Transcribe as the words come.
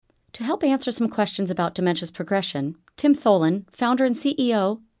To help answer some questions about dementia's progression, Tim Tholen, founder and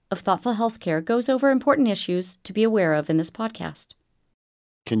CEO of Thoughtful Healthcare, goes over important issues to be aware of in this podcast.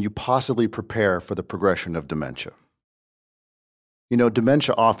 Can you possibly prepare for the progression of dementia? You know,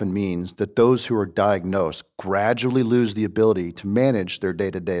 dementia often means that those who are diagnosed gradually lose the ability to manage their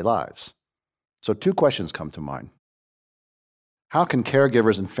day-to-day lives. So 2 questions come to mind. How can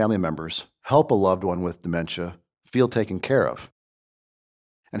caregivers and family members help a loved one with dementia feel taken care of?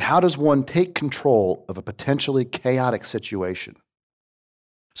 And how does one take control of a potentially chaotic situation?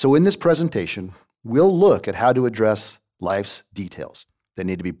 So in this presentation, we'll look at how to address life's details that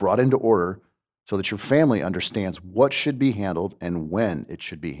need to be brought into order so that your family understands what should be handled and when it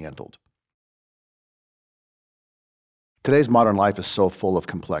should be handled. Today's modern life is so full of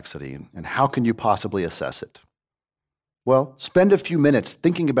complexity, and how can you possibly assess it? Well, spend a few minutes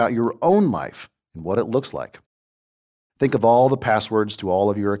thinking about your own life and what it looks like. Think of all the passwords to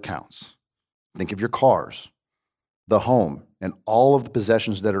all of your accounts. Think of your cars, the home, and all of the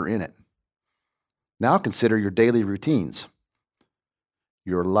possessions that are in it. Now consider your daily routines,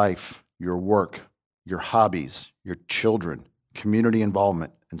 your life, your work, your hobbies, your children, community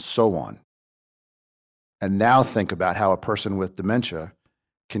involvement, and so on. And now think about how a person with dementia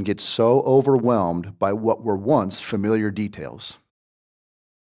can get so overwhelmed by what were once familiar details.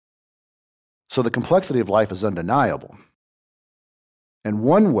 So the complexity of life is undeniable. And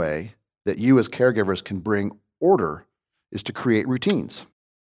one way that you as caregivers can bring order is to create routines.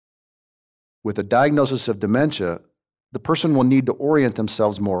 With a diagnosis of dementia, the person will need to orient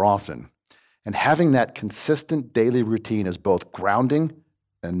themselves more often. And having that consistent daily routine is both grounding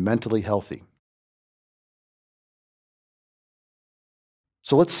and mentally healthy.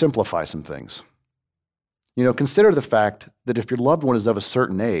 So let's simplify some things. You know, consider the fact that if your loved one is of a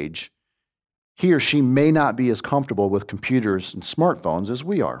certain age, he or she may not be as comfortable with computers and smartphones as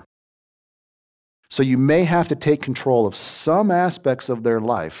we are. So you may have to take control of some aspects of their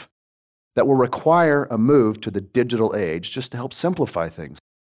life that will require a move to the digital age just to help simplify things.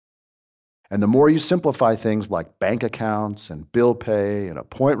 And the more you simplify things like bank accounts and bill pay and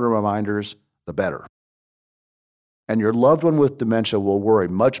appointment reminders, the better. And your loved one with dementia will worry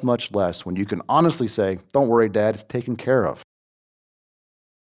much, much less when you can honestly say, "Don't worry, Dad, it's taken care of."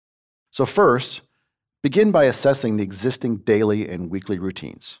 So first, begin by assessing the existing daily and weekly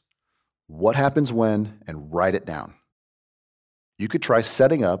routines. What happens when, and write it down. You could try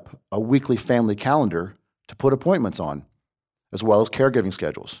setting up a weekly family calendar to put appointments on, as well as caregiving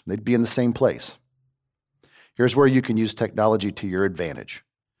schedules. They'd be in the same place. Here's where you can use technology to your advantage,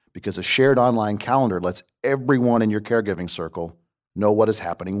 because a shared online calendar lets everyone in your caregiving circle know what is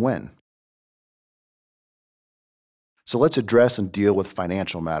happening when. So let's address and deal with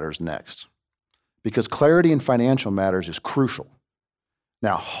financial matters next, because clarity in financial matters is crucial.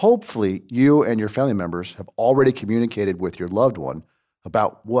 Now, hopefully, you and your family members have already communicated with your loved one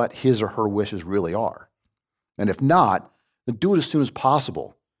about what his or her wishes really are. And if not, then do it as soon as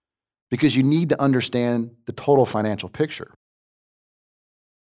possible, because you need to understand the total financial picture.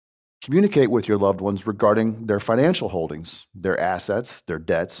 Communicate with your loved ones regarding their financial holdings, their assets, their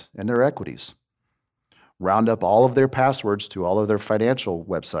debts, and their equities. Round up all of their passwords to all of their financial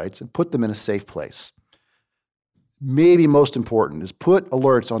websites and put them in a safe place. Maybe most important is put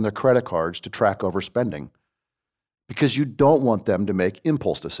alerts on their credit cards to track overspending, because you don't want them to make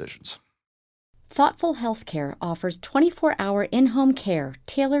impulse decisions. Thoughtful Healthcare offers 24-hour in-home care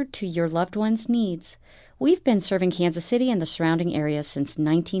tailored to your loved one's needs. We've been serving Kansas City and the surrounding areas since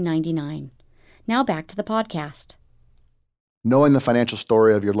 1999. Now back to the podcast. Knowing the financial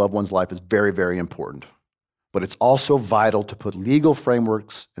story of your loved one's life is very, very important, but it's also vital to put legal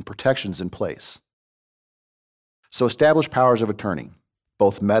frameworks and protections in place. So establish powers of attorney,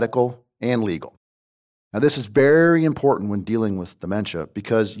 both medical and legal. Now, this is very important when dealing with dementia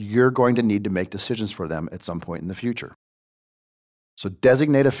because you're going to need to make decisions for them at some point in the future. So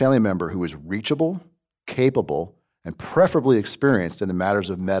designate a family member who is reachable, capable, and preferably experienced in the matters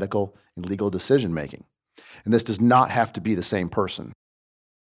of medical and legal decision-making. And this does not have to be the same person.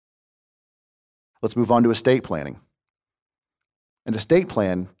 Let's move on to estate planning. An estate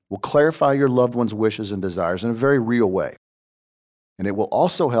plan will clarify your loved one's wishes and desires in a very real way. And it will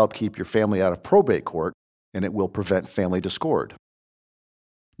also help keep your family out of probate court, and it will prevent family discord.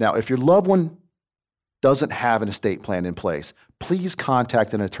 Now, if your loved one doesn't have an estate plan in place, please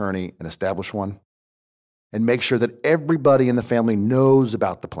contact an attorney and establish one. And make sure that everybody in the family knows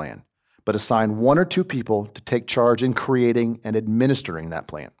about the plan, but assign 1 or 2 people to take charge in creating and administering that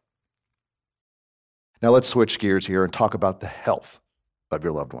plan. Now let's switch gears here and talk about the health of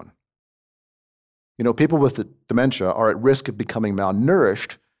your loved one. You know, people with dementia are at risk of becoming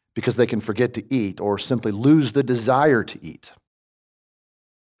malnourished because they can forget to eat or simply lose the desire to eat.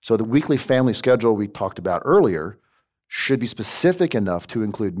 So the weekly family schedule we talked about earlier should be specific enough to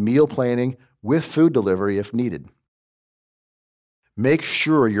include meal planning with food delivery if needed. Make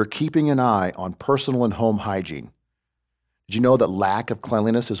sure you're keeping an eye on personal and home hygiene. Did you know that lack of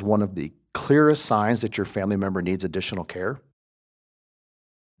cleanliness is one of the clearest signs that your family member needs additional care?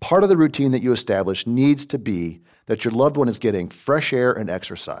 Part of the routine that you establish needs to be that your loved one is getting fresh air and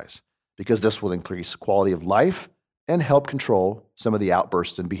exercise, because this will increase quality of life and help control some of the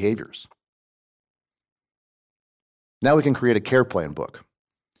outbursts and behaviors. Now we can create a care plan book.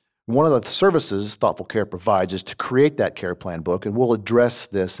 One of the services Thoughtful Care provides is to create that care plan book, and we'll address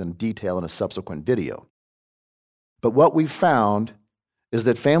this in detail in a subsequent video. But what we've found is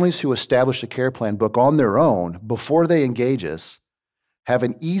that families who establish a care plan book on their own before they engage us have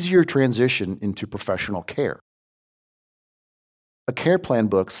an easier transition into professional care. A care plan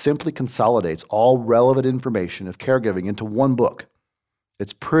book simply consolidates all relevant information of caregiving into one book.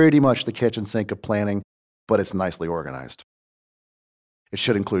 It's pretty much the kitchen sink of planning, but it's nicely organized. It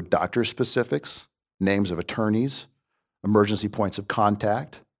should include doctor specifics, names of attorneys, emergency points of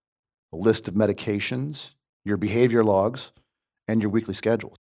contact, a list of medications, your behavior logs, and your weekly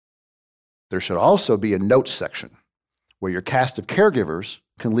schedule. There should also be a notes section where your cast of caregivers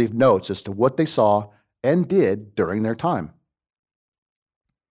can leave notes as to what they saw and did during their time.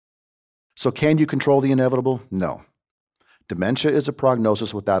 So can you control the inevitable? No. Dementia is a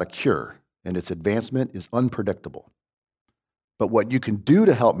prognosis without a cure, and its advancement is unpredictable. But what you can do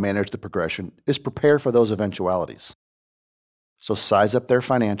to help manage the progression is prepare for those eventualities. So size up their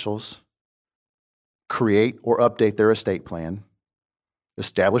financials, create or update their estate plan,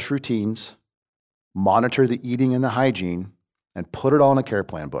 establish routines, monitor the eating and the hygiene, and put it all in a care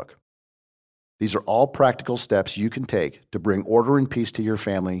plan book. These are all practical steps you can take to bring order and peace to your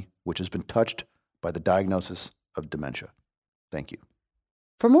family, which has been touched by the diagnosis of dementia. Thank you.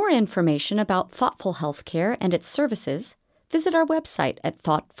 For more information about Thoughtful Healthcare and its services, visit our website at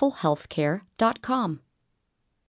thoughtfulhealthcare.com.